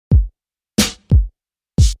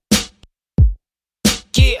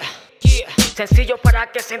Sencillo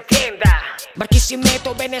para que se entienda.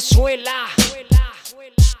 Barquisimeto, Venezuela.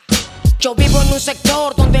 Yo vivo en un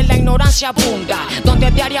sector donde la ignorancia abunda,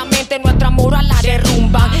 donde diariamente nuestra moral la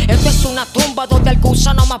derrumba. Esto es una tumba donde el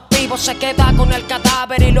gusano más vivo se queda con el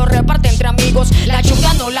cadáver y lo reparte entre amigos. La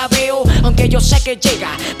ayuda no la veo, aunque yo sé que llega,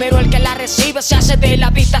 pero el que la recibe se hace de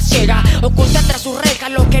la vista ciega. Oculta tras sus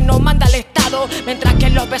rejas lo que nos manda el Estado, mientras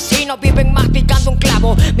que los vecinos viven masticando un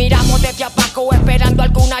clavo. Miramos desde abajo esperando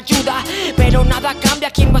alguna ayuda, pero nada cambia,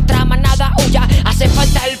 aquí nuestra manada huya. Hace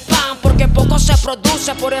falta el pan porque poco se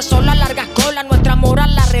produce, por eso la larga cola nuestra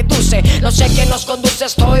moral la reduce. No sé quién nos conduce,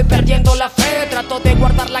 estoy perdiendo la fe. Trato de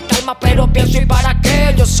guardar la calma, pero pienso ¿y para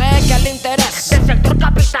qué? Yo sé que el interés del sector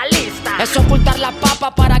capitalista es ocultar la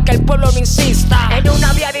papa para que el pueblo no insista en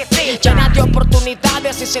una vía distinta, llena de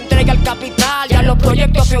oportunidades y se entrega al capital y a los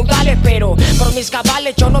proyectos feudales. Pero por mis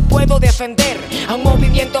cabales yo no puedo defender a un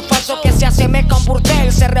movimiento falso que se asemeja a un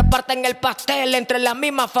burdel. Se reparten el pastel entre la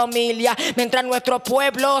misma familia, mientras nuestro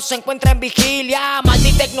pueblo se encuentra en vigilia.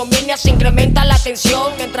 Maldita ignominia, se incrementa la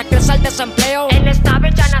tensión mientras crece el desempleo en esta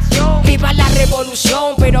bella nación. Viva la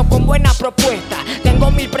revolución, pero con buena propuesta.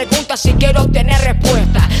 Tengo 1000 preguntas y quiero obtener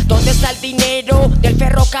respuesta. ¿Dónde está el dinero del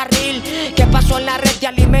ferrocarril? ¿Qué pasó en la red de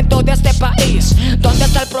alimentos de este país? ¿Dónde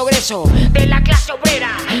está el progreso de la clase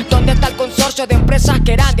obrera? ¿Dónde está el consorcio de empresas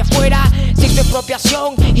que eran de afuera? Si su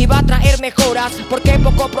expropiación iba a traer mejoras, ¿por qué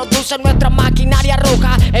poco produce nuestra maquinaria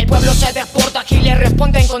roja? El pueblo se desporta y le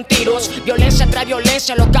responden con tiros. Violencia trae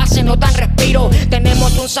violencia, lo que hacen no dan respiro.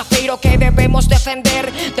 Tenemos un zafiro que debemos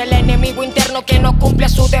defender del enemigo interno que no cumple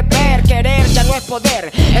su deber. Querer ya no es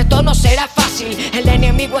poder, esto no será fácil. El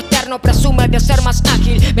enemigo externo presume de ser más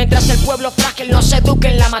ágil, mientras el pueblo frágil no se eduque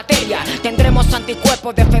en la materia. Tendremos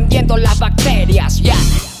anticuerpos defendiendo las bacterias.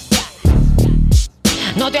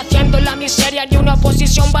 No defiendo la miseria ni una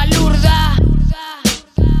oposición balurda,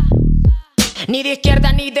 ni de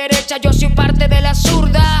izquierda ni derecha, yo soy parte de la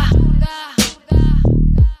zurda.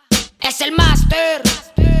 Es el máster.